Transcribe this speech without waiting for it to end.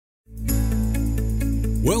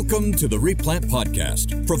Welcome to the Replant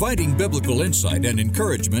Podcast, providing biblical insight and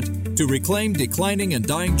encouragement to reclaim declining and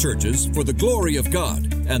dying churches for the glory of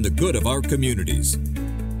God and the good of our communities.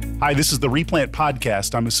 Hi, this is the Replant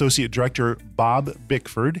Podcast. I'm Associate Director Bob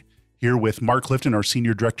Bickford, here with Mark Clifton, our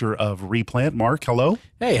Senior Director of Replant. Mark, hello.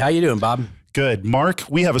 Hey, how you doing, Bob? Good. Mark,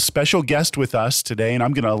 we have a special guest with us today, and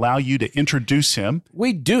I'm going to allow you to introduce him.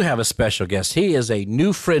 We do have a special guest. He is a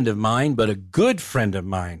new friend of mine, but a good friend of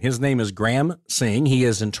mine. His name is Graham Singh. He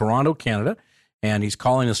is in Toronto, Canada, and he's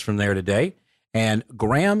calling us from there today. And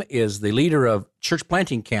Graham is the leader of Church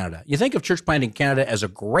Planting Canada. You think of Church Planting Canada as a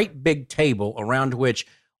great big table around which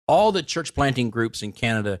all the church planting groups in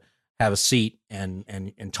Canada have a seat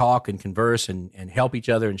and talk and converse and help each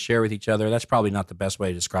other and share with each other. That's probably not the best way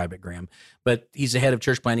to describe it, Graham. But he's the head of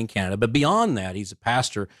Church Planting Canada. But beyond that, he's a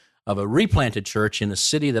pastor of a replanted church in a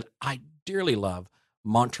city that I dearly love,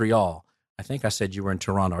 Montreal. I think I said you were in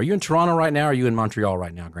Toronto. Are you in Toronto right now, or are you in Montreal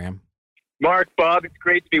right now, Graham? Mark, Bob, it's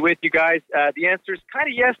great to be with you guys. The answer is kind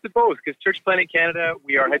of yes to both, because Church Planting Canada,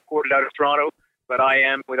 we are headquartered out of Toronto, but I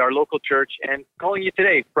am with our local church and calling you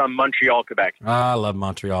today from Montreal, Quebec. I love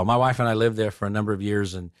Montreal. My wife and I lived there for a number of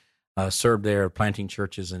years and served there planting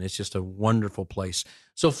churches, and it's just a wonderful place.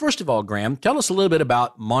 So first of all, Graham, tell us a little bit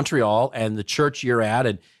about Montreal and the church you're at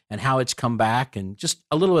and how it's come back, and just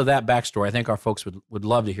a little of that backstory. I think our folks would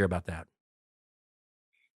love to hear about that.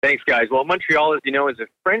 Thanks, guys. Well, Montreal, as you know, is a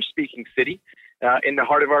French-speaking city in the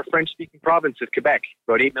heart of our French-speaking province of Quebec.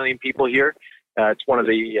 About 8 million people here. It's one of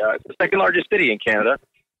the second largest city in Canada,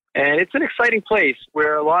 and it's an exciting place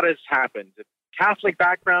where a lot has happened. The Catholic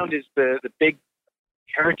background is the big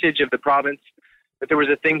heritage of the province, but there was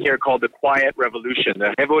a thing here called the Quiet Revolution,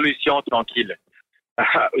 the Révolution Tranquille,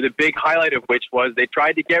 the big highlight of which was they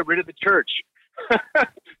tried to get rid of the church.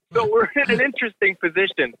 So we're in an interesting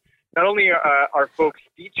position. Not only are folks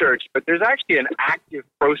de-churched, but there's actually an active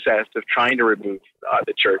process of trying to remove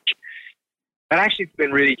the church. That actually has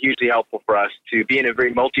been really hugely helpful for us to be in a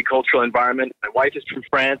very multicultural environment. My wife is from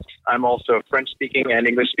France. I'm also a French-speaking and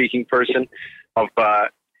English-speaking person of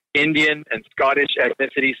Indian and Scottish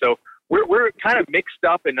ethnicity. So we're kind of mixed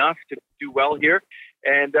up enough to do well here.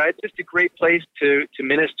 And it's just a great place to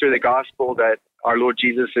minister the gospel that our Lord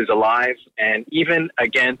Jesus is alive. And even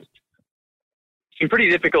against some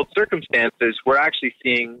pretty difficult circumstances, we're actually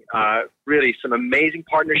seeing really some amazing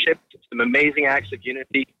partnerships, some amazing acts of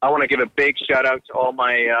unity. I want to give a big shout out to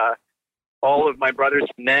all of my brothers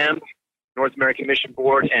from NAM, North American Mission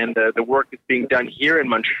Board, and the work that's being done here in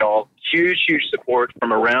Montreal. Huge support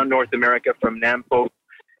from around North America, from NAM folks,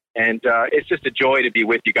 and it's just a joy to be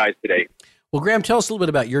with you guys today. Well, Graham, tell us a little bit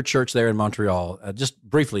about your church there in Montreal. Just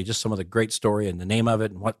briefly, just some of the great story and the name of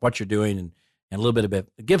it and what you're doing, and a little bit of it.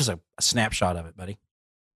 Give us a snapshot of it, buddy.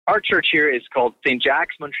 Our church here is called St.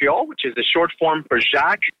 Jacques Montreal, which is a short form for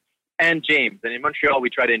Jacques and James. And in Montreal, we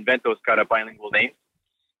try to invent those kind of bilingual names.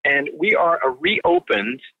 And we are a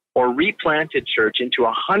reopened or replanted church into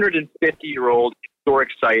a 150-year-old historic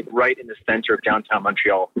site right in the center of downtown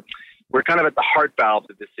Montreal. We're kind of at the heart valve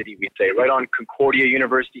of the city, we'd say, right on Concordia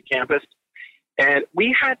University campus. And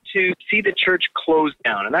we had to see the church close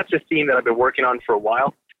down. And that's a theme that I've been working on for a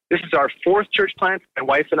while. This is our fourth church plant, my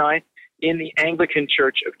wife and I, in the Anglican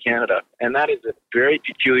Church of Canada. And that is a very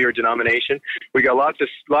peculiar denomination. We got lots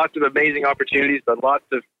of amazing opportunities, but lots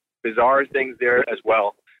of bizarre things there as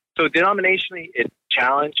well. So denominationally, it's a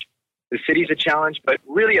challenge. The city's a challenge, but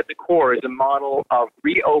really at the core is a model of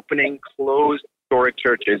reopening closed historic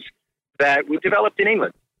churches that we developed in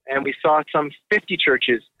England. And we saw some 50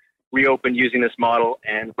 churches reopen using this model,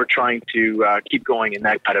 and we're trying to keep going in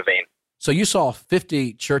that kind of vein. So you saw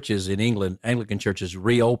 50 churches in England, Anglican churches,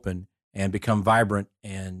 reopen and become vibrant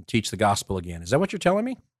and teach the gospel again. Is that what you're telling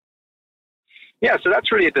me? Yeah, so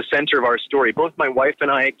that's really at the center of our story. Both my wife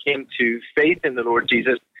and I came to faith in the Lord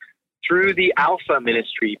Jesus through the Alpha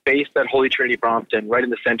Ministry based at Holy Trinity Brompton, right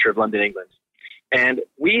in the center of London, England. And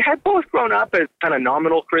we had both grown up as kind of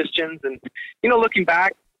nominal Christians. And, looking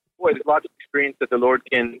back, boy, there's lots of experience that the Lord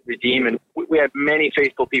can redeem. And we had many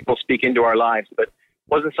faithful people speak into our lives, but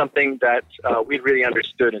wasn't something that we really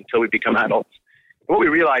understood until we become adults. What we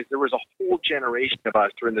realized, there was a whole generation of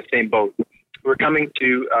us who were in the same boat. We were coming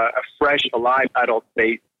to a fresh, alive adult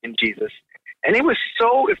faith in Jesus. And it was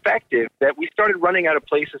so effective that we started running out of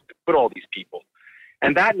places to put all these people.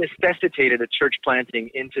 And that necessitated a church planting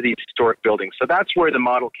into these historic buildings. So that's where the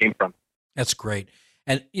model came from. That's great.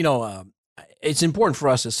 And, it's important for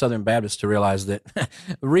us as Southern Baptists to realize that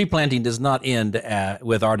replanting does not end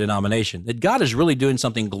with our denomination, that God is really doing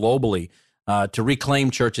something globally to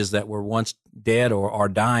reclaim churches that were once dead or are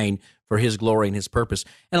dying for his glory and his purpose.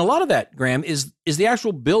 And a lot of that, Graham, is the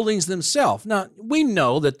actual buildings themselves. Now, we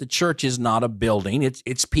know that the church is not a building,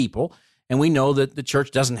 it's people. And we know that the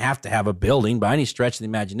church doesn't have to have a building by any stretch of the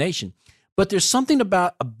imagination. But there's something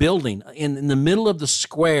about a building in the middle of the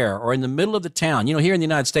square or in the middle of the town. You know, here in the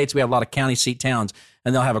United States, we have a lot of county seat towns,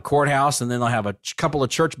 and they'll have a courthouse, and then they'll have a couple of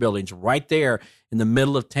church buildings right there in the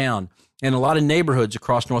middle of town. And a lot of neighborhoods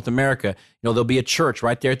across North America, you know, there'll be a church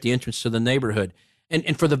right there at the entrance to the neighborhood.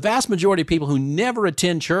 And for the vast majority of people who never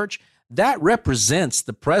attend church, that represents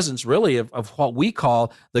the presence really of what we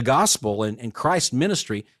call the gospel and Christ's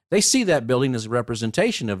ministry. They see that building as a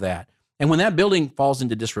representation of that. And when that building falls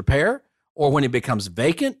into disrepair, or when it becomes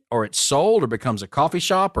vacant, or it's sold, or becomes a coffee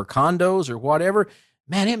shop or condos or whatever,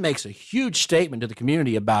 man, it makes a huge statement to the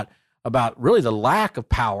community about really the lack of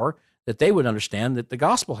power that they would understand that the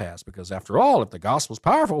gospel has. Because after all, if the gospel is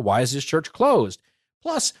powerful, why is this church closed?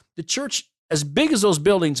 Plus, the church, as big as those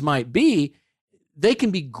buildings might be, they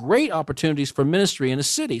can be great opportunities for ministry in a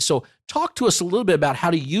city. So talk to us a little bit about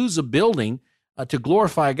how to use a building to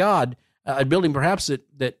glorify God, a building perhaps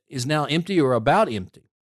that is now empty or about empty.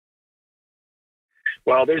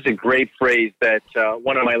 Well, there's a great phrase that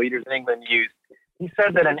one of my leaders in England used. He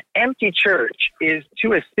said that an empty church is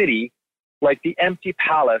to a city like the empty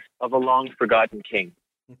palace of a long-forgotten king.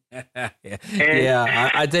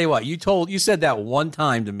 Yeah, I tell you what, you said that one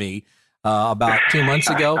time to me about 2 months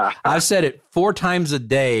ago. I've said it 4 times a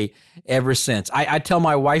day ever since. I tell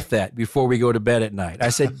my wife that before we go to bed at night. I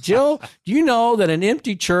said, Jill, do you know that an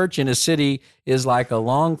empty church in a city is like a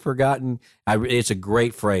long forgotten? It's a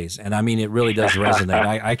great phrase. And I mean, it really does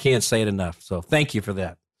resonate. I can't say it enough. So thank you for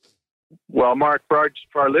that. Well, Mark, for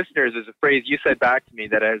our listeners, there's a phrase you said back to me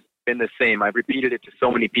that has been the same. I've repeated it to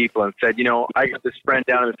so many people and said, you know, I got this friend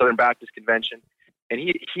down in the Southern Baptist Convention, and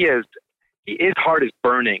his heart is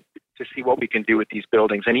burning to see what we can do with these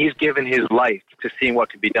buildings. And he's given his life to seeing what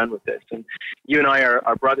can be done with this. And you and I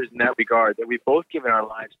are brothers in that regard, that we've both given our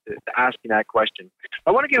lives to asking that question.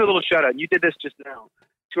 I want to give a little shout out, and you did this just now,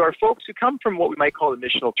 to our folks who come from what we might call a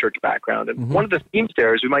missional church background. And one of the themes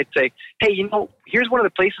there is we might say, hey, you know, here's one of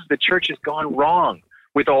the places the church has gone wrong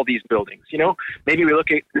with all these buildings. You know, maybe we look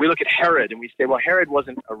at Herod and we say, well, Herod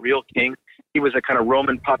wasn't a real king. He was a kind of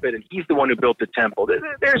Roman puppet, and he's the one who built the temple.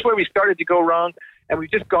 There's where we started to go wrong, and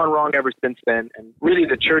we've just gone wrong ever since then. And really,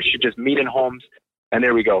 the church should just meet in homes, and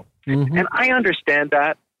there we go. And I understand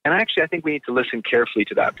that, and actually, I think we need to listen carefully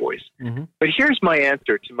to that voice. But here's my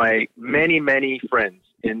answer to my many, many friends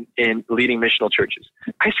in leading missional churches.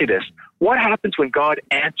 I say this: what happens when God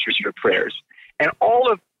answers your prayers, and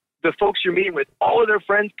all of the folks you're meeting with, all of their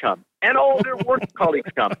friends come, and all of their work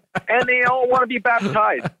colleagues come, and they all want to be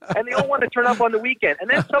baptized, and they all want to turn up on the weekend, and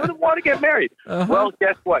then some of them want to get married. Well,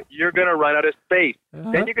 guess what? You're going to run out of space.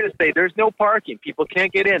 Then you're going to say, there's no parking. People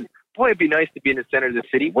can't get in. Boy, it'd be nice to be in the center of the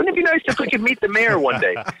city. Wouldn't it be nice if we could meet the mayor one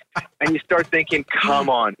day? And you start thinking, come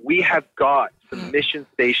on, we have got some mission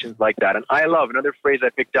stations like that. And I love, another phrase I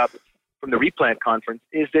picked up from the Replant Conference,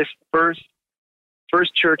 is this first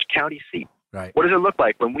church county seat. Right. What does it look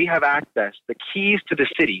like when we have access, the keys to the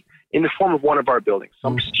city, in the form of one of our buildings? So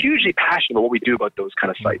I'm hugely passionate about what we do about those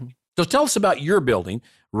kind of sites. So tell us about your building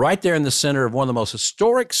right there in the center of one of the most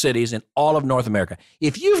historic cities in all of North America.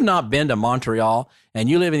 If you've not been to Montreal and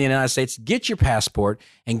you live in the United States, get your passport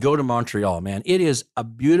and go to Montreal, man. It is a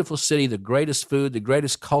beautiful city, the greatest food, the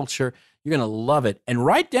greatest culture. You're going to love it. And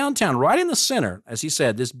right downtown, right in the center, as he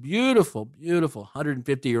said, this beautiful, beautiful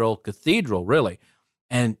 150-year-old cathedral, really.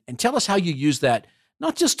 And tell us how you use that,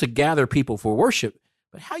 not just to gather people for worship,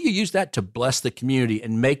 but how you use that to bless the community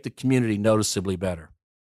and make the community noticeably better.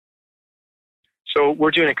 So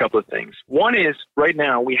we're doing a couple of things. One is, right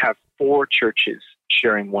now, we have 4 churches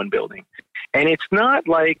sharing one building. And it's not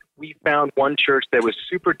like we found one church that was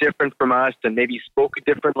super different from us and maybe spoke a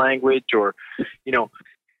different language, or, you know,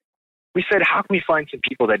 we said, how can we find some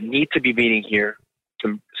people that need to be meeting here,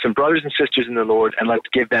 some brothers and sisters in the Lord, and let's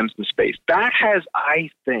give them some space. That has, I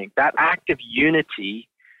think, that act of unity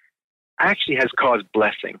actually has caused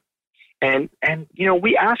blessing. And you know,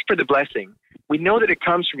 we ask for the blessing. We know that it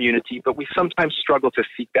comes from unity, but we sometimes struggle to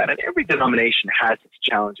seek that. And every denomination has its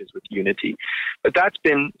challenges with unity. But that's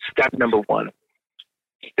been step number 1.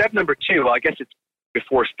 Step number 2, well, I guess it's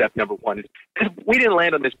before step number 1, is we didn't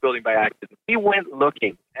land on this building by accident. We went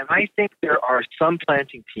looking. And I think there are some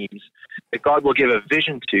planting teams that God will give a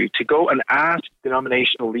vision to go and ask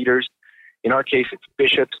denominational leaders, in our case it's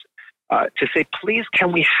bishops, to say, please,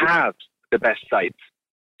 can we have the best sites?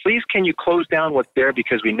 Please, can you close down what's there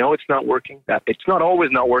because we know it's not working? That it's not always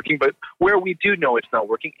not working, but where we do know it's not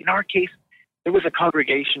working, in our case, There was a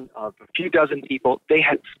congregation of a few dozen people. They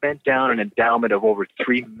had spent down an endowment of over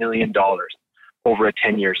 $3 million over a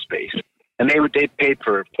 10-year space. And they paid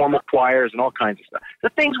for formal choirs and all kinds of stuff. The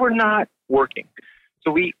things were not working.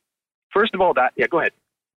 So first of all, go ahead.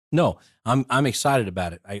 No, I'm excited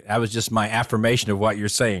about it. I was just my affirmation of what you're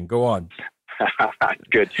saying. Go on.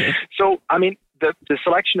 Good. So, I mean, the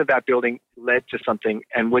selection of that building led to something,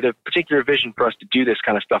 and with a particular vision for us to do this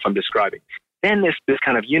kind of stuff I'm describing. Then this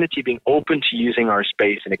kind of unity, being open to using our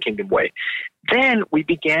space in a kingdom way. Then we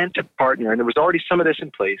began to partner, and there was already some of this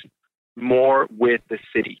in place, more with the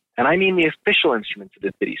city. And I mean the official instruments of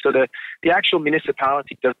the city. So the actual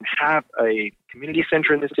municipality doesn't have a community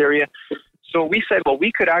center in this area. So we said, well,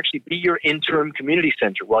 we could actually be your interim community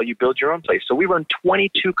center while you build your own place. So we run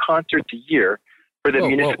 22 concerts a year for the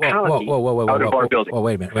municipality out of our building.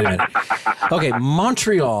 Wait a minute. Okay,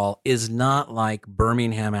 Montreal is not like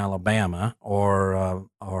Birmingham, Alabama, or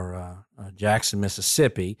Jackson,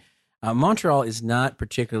 Mississippi. Montreal is not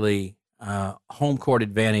particularly home court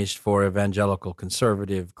advantage for evangelical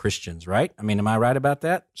conservative Christians, right? I mean, am I right about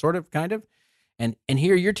that? Sort of, kind of. And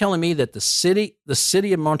here you're telling me that the city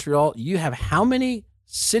of Montreal, you have how many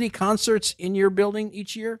city concerts in your building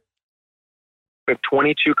each year? We have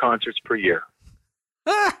 22 concerts per year.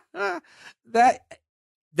 That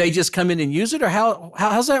they just come in and use it, or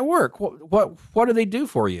how's that work? What do they do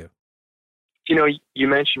for you? You know, you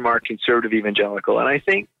mentioned, Mark, conservative evangelical, and I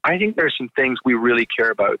think there's some things we really care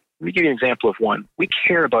about. Let me give you an example of one. We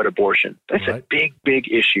care about abortion. That's right. A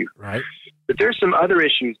big issue. Right. But there's some other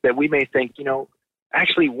issues that we may think,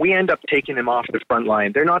 actually we end up taking them off the front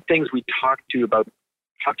line. They're not things we talk to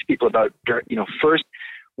people about, first.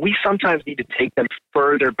 We sometimes need to take them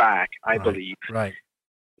further back, I believe. Right.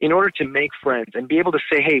 In order to make friends and be able to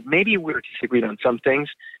say, hey, maybe we're disagreed on some things,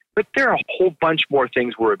 but there are a whole bunch more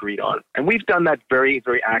things we're agreed on. And we've done that very,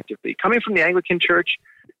 very actively. Coming from the Anglican Church,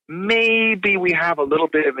 maybe we have a little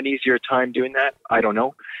bit of an easier time doing that. I don't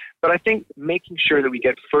know. But I think making sure that we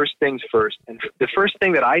get first things first. And the first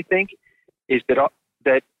thing that I think is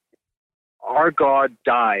that our God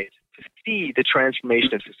died to see the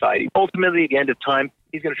transformation of society. Ultimately, at the end of time,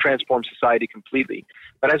 he's going to transform society completely.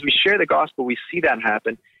 But as we share the gospel, we see that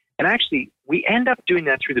happen. And actually, we end up doing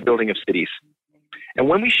that through the building of cities. And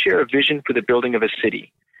when we share a vision for the building of a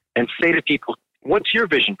city and say to people, what's your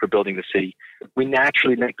vision for building the city? We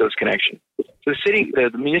naturally make those connections. So the city,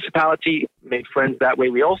 the municipality made friends that way.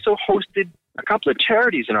 We also hosted a couple of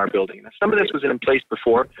charities in our building. Now, some of this was in place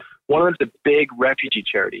before. One of them is a big refugee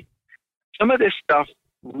charity. Some of this stuff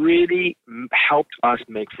really helped us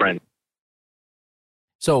make friends.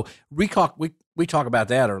 So we talk about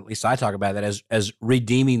that, or at least I talk about that as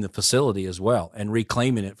redeeming the facility as well and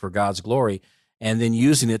reclaiming it for God's glory, and then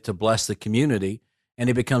using it to bless the community. And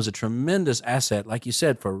it becomes a tremendous asset, like you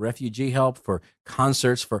said, for refugee help, for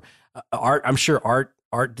concerts, for art. I'm sure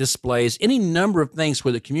art displays, any number of things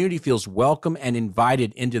where the community feels welcome and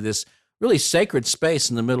invited into this really sacred space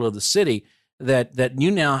in the middle of the city that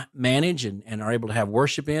you now manage and are able to have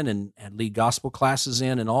worship in and lead gospel classes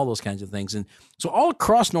in and all those kinds of things. And so all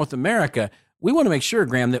across North America, we want to make sure,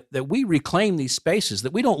 Graham, that we reclaim these spaces,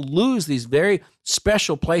 that we don't lose these very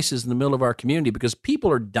special places in the middle of our community, because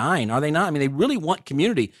people are dying, are they not? I mean, they really want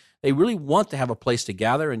community. They really want to have a place to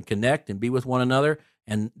gather and connect and be with one another.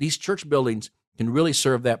 And these church buildings can really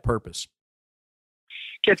serve that purpose.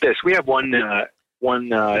 Get this. We have one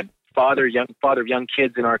father of young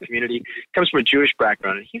kids in our community, comes from a Jewish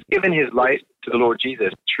background, and he's given his life to the Lord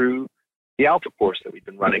Jesus through the Alpha course that we've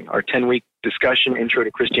been running, our 10-week discussion, Intro to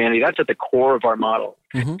Christianity. That's at the core of our model.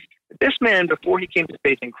 Mm-hmm. This man, before he came to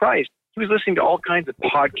faith in Christ, he was listening to all kinds of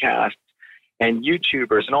podcasts and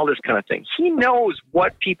YouTubers and all this kind of thing. He knows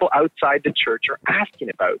what people outside the church are asking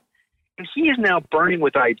about. And he is now burning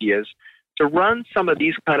with ideas to run some of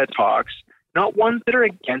these kind of talks, not ones that are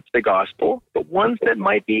against the gospel, but ones that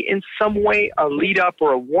might be in some way a lead up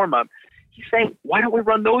or a warm up. He's saying, why don't we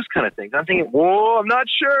run those kind of things? I'm thinking, whoa, I'm not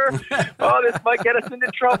sure. Oh, this might get us into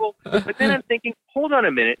trouble. But then I'm thinking, hold on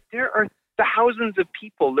a minute. There are thousands of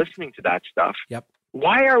people listening to that stuff. Yep.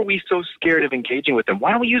 Why are we so scared of engaging with them?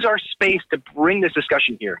 Why don't we use our space to bring this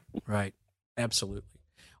discussion here? Right. Absolutely.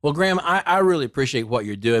 Well, Graham, I really appreciate what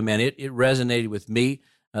you're doing, man. It resonated with me,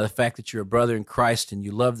 the fact that you're a brother in Christ and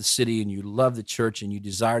you love the city and you love the church and you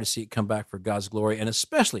desire to see it come back for God's glory. And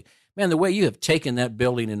especially, man, the way you have taken that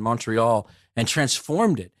building in Montreal and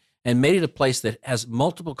transformed it and made it a place that has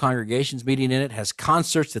multiple congregations meeting in it, has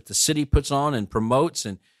concerts that the city puts on and promotes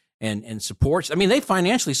and supports. I mean, they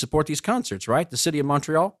financially support these concerts, right? The city of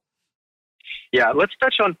Montreal? Yeah, let's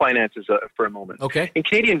touch on finances for a moment. Okay. In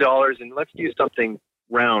Canadian dollars, and let's use something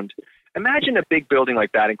round, imagine a big building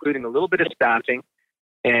like that, including a little bit of staffing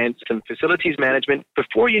and some facilities management.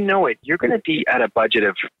 Before you know it, you're going to be at a budget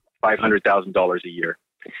of $500,000 a year.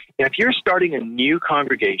 And if you're starting a new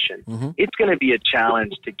congregation, it's going to be a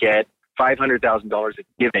challenge to get $500,000 of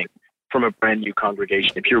giving from a brand new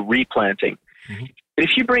congregation if you're replanting. But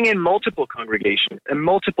if you bring in multiple congregations and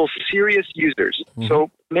multiple serious users,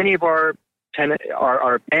 so many of our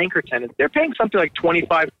anchor tenants, they're paying something like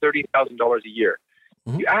 $25,000, $30,000 a year.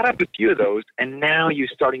 You add up a few of those, and now you're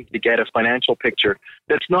starting to get a financial picture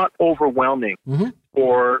that's not overwhelming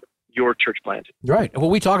for your church plant. Right. Well,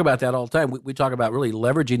 we talk about that all the time. We talk about really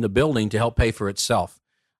leveraging the building to help pay for itself.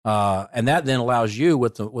 And that then allows you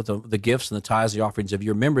with the gifts and the tithes, the offerings of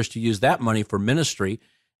your members to use that money for ministry,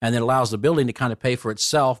 and then allows the building to kind of pay for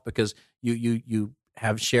itself because you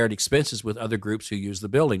have shared expenses with other groups who use the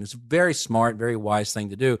building. It's a very smart, very wise thing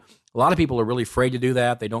to do. A lot of people are really afraid to do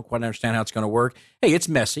that. They don't quite understand how it's going to work. Hey, it's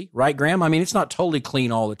messy, right, Graham? I mean, it's not totally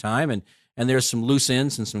clean all the time, and there's some loose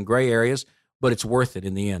ends and some gray areas, but it's worth it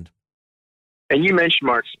in the end. And you mentioned,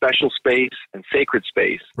 Mark, special space and sacred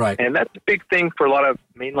space. Right. And that's a big thing for a lot of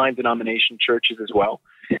mainline denomination churches as well.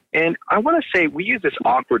 And I want to say we use this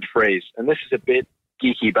awkward phrase, and this is a bit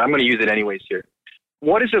geeky, but I'm going to use it anyways here.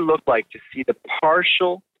 What does it look like to see the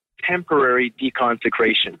partial, temporary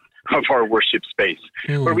deconsecration of our worship space?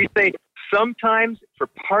 Where we say, sometimes for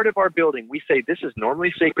part of our building, we say this is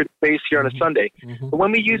normally sacred space here on a Sunday. But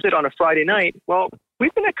when we use it on a Friday night, well, we're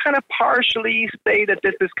going to kind of partially say that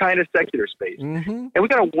this is kind of secular space. And we've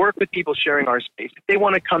got to work with people sharing our space. If they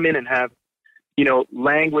want to come in and have,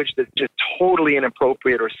 language that's just totally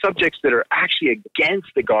inappropriate or subjects that are actually against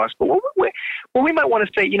the gospel, well, we might want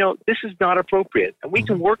to say, this is not appropriate. And we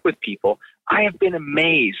can work with people. I have been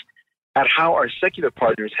amazed at how our secular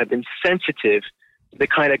partners have been sensitive to the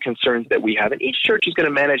kind of concerns that we have. And each church is going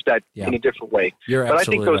to manage that in a different way. But I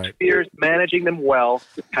think those fears, managing them well,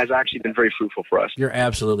 has actually been very fruitful for us. You're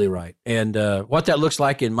absolutely right. And what that looks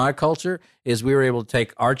like in my culture is we were able to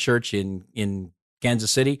take our church in Kansas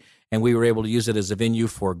City, and we were able to use it as a venue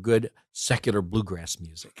for good secular bluegrass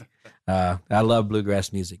music. I love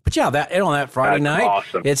bluegrass music. But on that Friday night,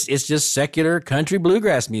 awesome. It's just secular country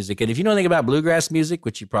bluegrass music. And if you know anything about bluegrass music,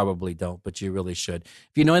 which you probably don't, but you really should.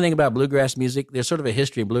 If you know anything about bluegrass music, there's sort of a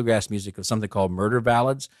history in bluegrass music of something called murder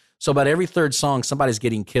ballads. So about every third song, somebody's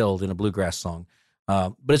getting killed in a bluegrass song.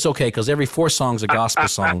 But it's okay because every fourth song's a gospel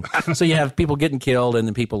song. So you have people getting killed and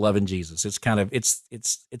then people loving Jesus. It's kind of it's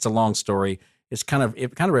a long story. It kind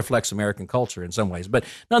of reflects American culture in some ways. But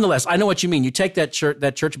nonetheless, I know what you mean. You take that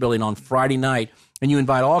church building on Friday night and you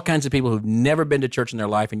invite all kinds of people who've never been to church in their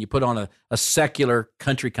life, and you put on a secular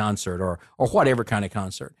country concert or whatever kind of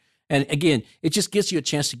concert. And again, it just gives you a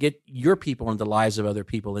chance to get your people into the lives of other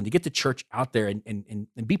people and to get the church out there and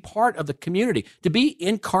be part of the community, to be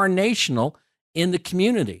incarnational in the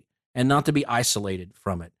community and not to be isolated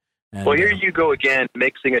from it. And, well, here you go again,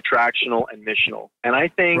 mixing attractional and missional. And I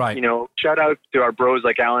think, shout out to our bros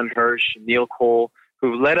like Alan Hirsch, Neil Cole,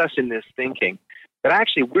 who led us in this thinking. But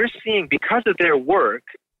actually, we're seeing, because of their work,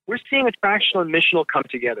 we're seeing attractional and missional come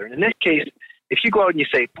together. And in this case, if you go out and you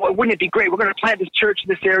say, boy, wouldn't it be great? We're going to plant this church in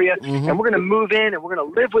this area, and we're going to move in, and we're going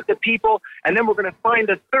to live with the people, and then we're going to find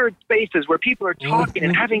the third spaces where people are talking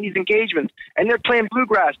and having these engagements, and they're playing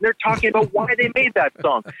bluegrass, and they're talking about why they made that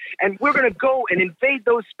song. And we're going to go and invade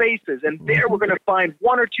those spaces, and there we're going to find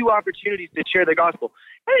one or two opportunities to share the gospel.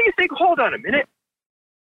 And then you think, hold on a minute.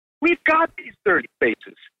 We've got these third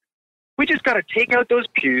spaces. We just got to take out those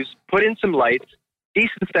pews, put in some lights,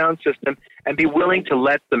 decent sound system, and be willing to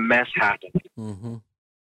let the mess happen.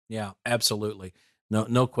 Yeah, absolutely.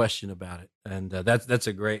 No question about it. And that's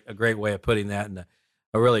a great way of putting that, and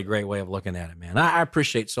a really great way of looking at it, man. I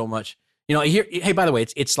appreciate so much. Here, hey, by the way,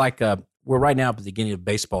 it's like we're right now at the beginning of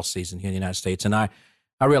baseball season here in the United States, and I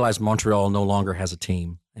realize Montreal no longer has a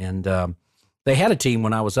team, and they had a team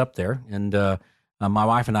when I was up there, and my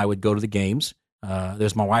wife and I would go to the games.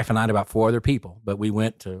 There's my wife and I and about 4 other people, but we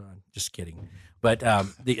went to. Just kidding. But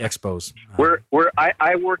the Expos.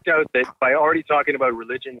 I worked out that by already talking about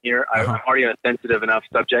religion here, I'm already on a sensitive enough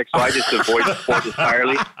subject, so I just avoid sports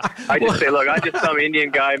entirely. I just say, look, I'm just some Indian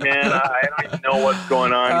guy, man. I don't even know what's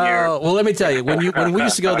going on here. Well, let me tell you, when we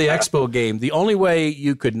used to go to the Expo game, the only way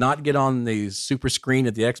you could not get on the super screen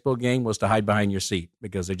at the Expo game was to hide behind your seat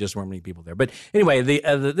because there just weren't many people there. But anyway,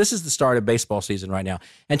 this is the start of baseball season right now.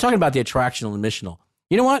 And talking about the attractional and missional,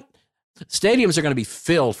 you know what? Stadiums are going to be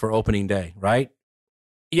filled for opening day, right?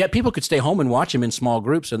 Yet people could stay home and watch them in small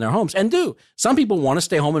groups in their homes, and do. Some people want to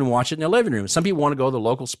stay home and watch it in their living room. Some people want to go to the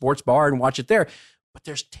local sports bar and watch it there. But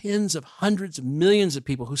there's tens of hundreds of millions of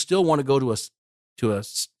people who still want to go to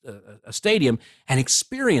a stadium and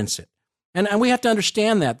experience it. And we have to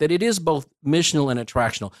understand that it is both missional and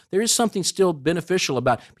attractional. There is something still beneficial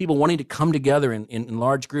about people wanting to come together in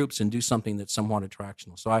large groups and do something that's somewhat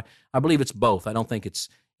attractional. So I believe it's both. I don't think it's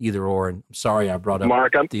either or. And I'm sorry I brought up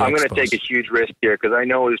Mark, I'm going to take a huge risk here because I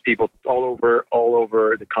know there's people all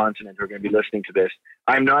over the continent who are going to be listening to this.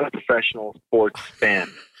 I'm not a professional sports fan,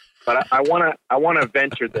 but I want to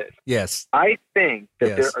venture this. Yes. I think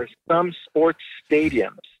that there are some sports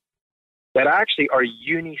stadiums that actually are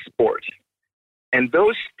uni-sport. And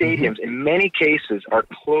those stadiums, in many cases, are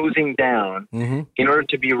closing down in order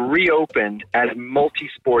to be reopened as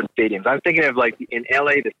multi-sport stadiums. I'm thinking of like in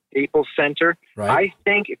LA, the Staples Center. Right. I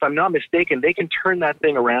think, if I'm not mistaken, they can turn that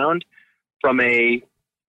thing around from a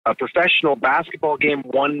professional basketball game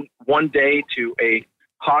one day to a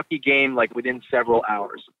hockey game like within several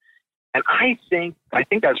hours. And I think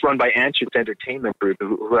that's run by Anschutz Entertainment Group,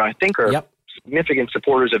 who I think are significant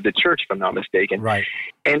supporters of the church, if I'm not mistaken. Right.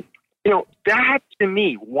 And that to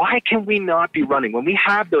me, why can we not be running when we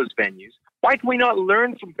have those venues? Why can we not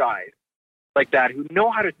learn from guys like that who know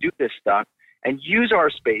how to do this stuff and use our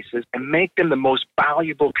spaces and make them the most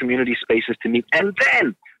valuable community spaces to meet? And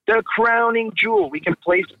then the crowning jewel we can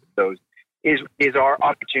place those is our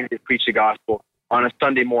opportunity to preach the gospel on a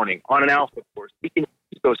Sunday morning, on an Alpha course. We can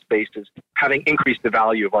use those spaces, having increased the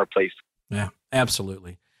value of our place. Yeah,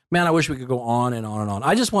 absolutely. Man, I wish we could go on and on and on.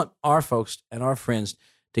 I just want our folks and our friends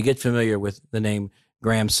to get familiar with the name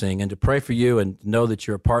Graham Sing and to pray for you and know that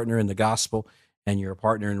you're a partner in the gospel and you're a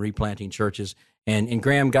partner in replanting churches. And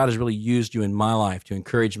Graham, God has really used you in my life to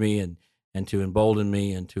encourage me and to embolden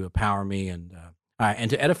me and to empower me and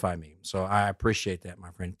to edify me. So I appreciate that,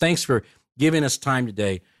 my friend. Thanks for giving us time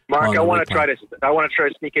today. Mark, I want to try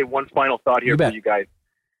to sneak in one final thought here for you guys.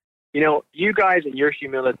 You guys and your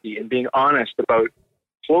humility and being honest about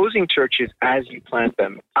closing churches as you plant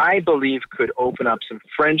them, I believe could open up some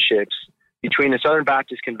friendships between the Southern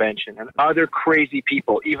Baptist Convention and other crazy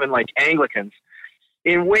people, even like Anglicans,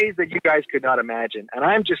 in ways that you guys could not imagine. And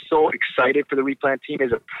I'm just so excited for the Replant team.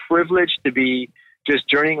 It's a privilege to be just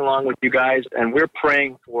journeying along with you guys, and we're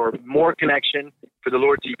praying for more connection, for the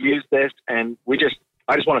Lord to use this, and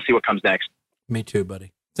I just want to see what comes next. Me too,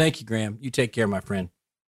 buddy. Thank you, Graham. You take care, my friend.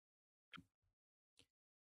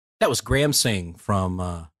 That was Graham Sing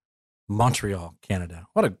from Montreal, Canada.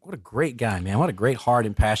 What a great guy, man. What a great heart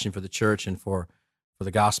and passion for the church and for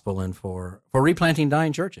the gospel and for replanting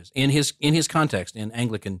dying churches in his context in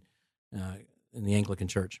Anglican in the Anglican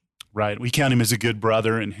Church. Right. We count him as a good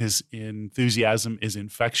brother, and his enthusiasm is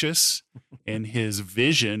infectious, and his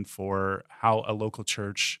vision for how a local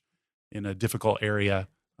church in a difficult area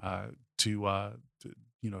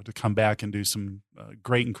to come back and do some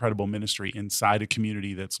great, incredible ministry inside a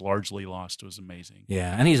community that's largely lost was amazing.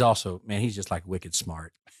 Yeah, and he's also, man, he's just like wicked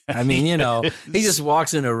smart. I mean, he just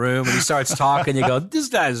walks in a room and he starts talking. You go, this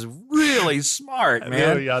guy's really smart,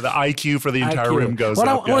 man. Yeah, the IQ for the entire room goes up.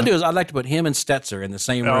 What I want to do is I'd like to put him and Stetzer in the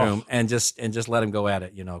same room and just let him go at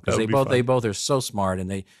it, because they both are so smart,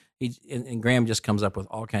 and and Graham just comes up with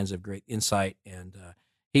all kinds of great insight, and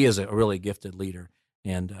he is a really gifted leader.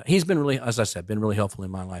 And he's been really, as I said, been really helpful in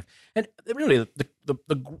my life. And really,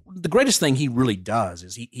 the greatest thing he really does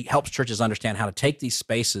is he helps churches understand how to take these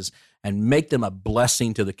spaces and make them a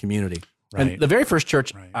blessing to the community. Right. And the very first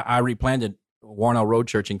church I replanted, Warnell Road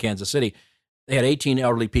Church in Kansas City, they had 18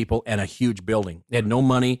 elderly people and a huge building. They had no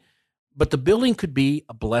money, but the building could be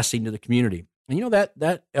a blessing to the community. And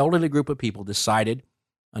that elderly group of people decided,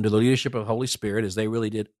 under the leadership of the Holy Spirit, as they really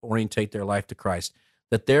did orientate their life to Christ,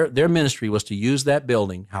 that their ministry was to use that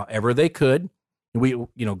building however they could.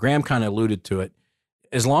 And Graham kind of alluded to it.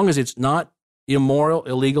 As long as it's not immoral,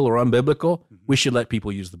 illegal, or unbiblical, we should let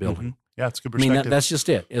people use the building. Mm-hmm. Yeah, it's a good perspective. I mean, that's just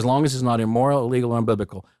it. As long as it's not immoral, illegal, or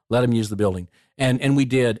unbiblical, let them use the building. And we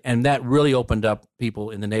did, and that really opened up people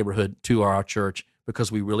in the neighborhood to our church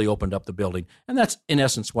because we really opened up the building. And that's, in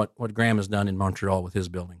essence, what Graham has done in Montreal with his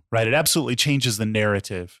building. Right. It absolutely changes the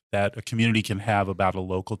narrative that a community can have about a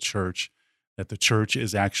local church, that the church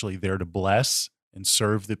is actually there to bless and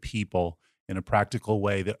serve the people in a practical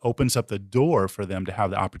way that opens up the door for them to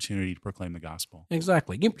have the opportunity to proclaim the gospel.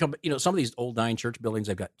 Exactly. Some of these old dying church buildings,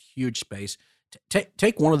 they've got huge space.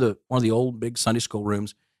 Take one of the old big Sunday school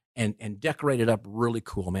rooms and decorate it up really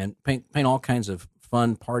cool, man. Paint all kinds of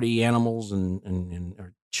fun party animals and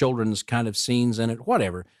or children's kind of scenes in it,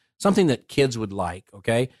 whatever. Something that kids would like,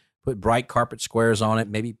 okay? Put bright carpet squares on it,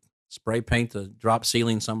 maybe spray paint the drop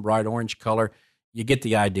ceiling some bright orange color. You get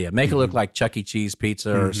the idea. Make it look like Chuck E. Cheese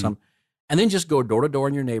pizza or some. And then just go door to door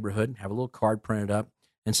in your neighborhood, have a little card printed up,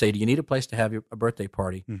 and say, do you need a place to have a birthday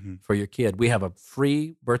party for your kid? We have a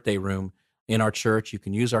free birthday room in our church. You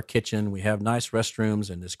can use our kitchen. We have nice restrooms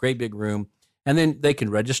and this great big room. And then they can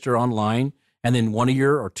register online. And then one of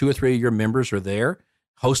your or two or three of your members are there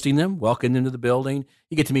hosting them, welcoming them to the building.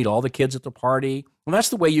 You get to meet all the kids at the party. And that's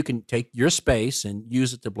the way you can take your space and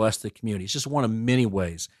use it to bless the community. It's just one of many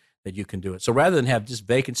ways that you can do it. So rather than have just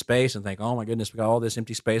vacant space and think, oh my goodness, we got all this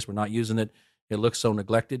empty space, we're not using it, it looks so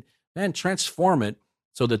neglected, man, transform it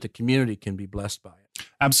so that the community can be blessed by it.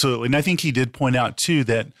 Absolutely. And I think he did point out too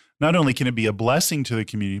that not only can it be a blessing to the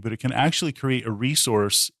community, but it can actually create a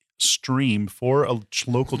resource stream for a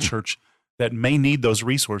local church that may need those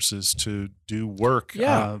resources to do work,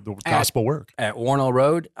 the gospel work. At Warnell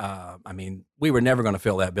Road, we were never going to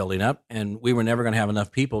fill that building up, and we were never going to have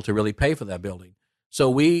enough people to really pay for that building. So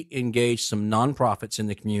we engaged some nonprofits in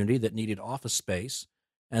the community that needed office space,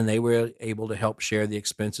 and they were able to help share the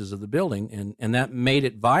expenses of the building, and that made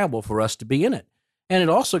it viable for us to be in it. And it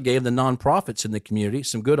also gave the nonprofits in the community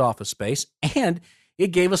some good office space, and it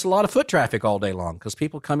gave us a lot of foot traffic all day long because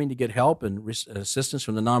people coming to get help and assistance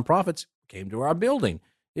from the nonprofits came to our building.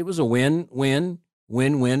 It was a win-win,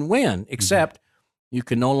 except you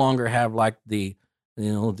can no longer have like the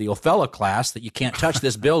Othello class that you can't touch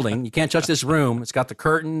this building, you can't touch this room. It's got the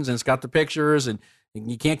curtains and it's got the pictures and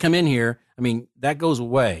you can't come in here. I mean, that goes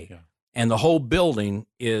away. Yeah. And the whole building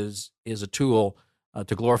is a tool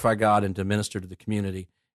to glorify God and to minister to the community.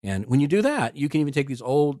 And when you do that, you can even take these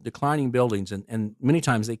old declining buildings and many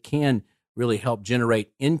times they can really help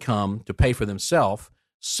generate income to pay for themselves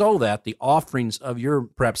so that the offerings of your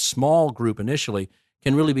perhaps small group initially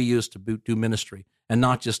can really be used to do ministry and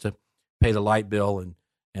not just to pay the light bill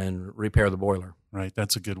and repair the boiler. Right.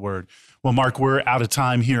 That's a good word. Well, Mark, we're out of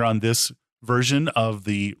time here on this version of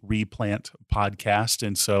the Replant podcast.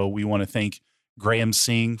 And so we want to thank Graham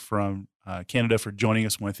Singh from Canada for joining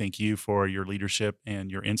us. We want to thank you for your leadership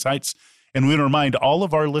and your insights. And we want to remind all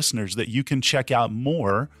of our listeners that you can check out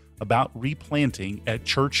more about replanting at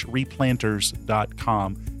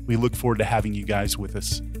churchreplanters.com. We look forward to having you guys with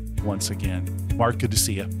us once again. Mark, good to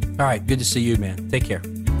see you. All right. Good to see you, man. Take care.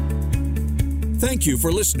 Thank you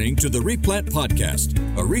for listening to the Replant Podcast,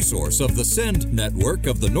 a resource of the SEND network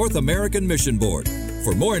of the North American Mission Board.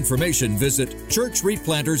 For more information, visit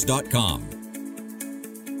churchreplanters.com.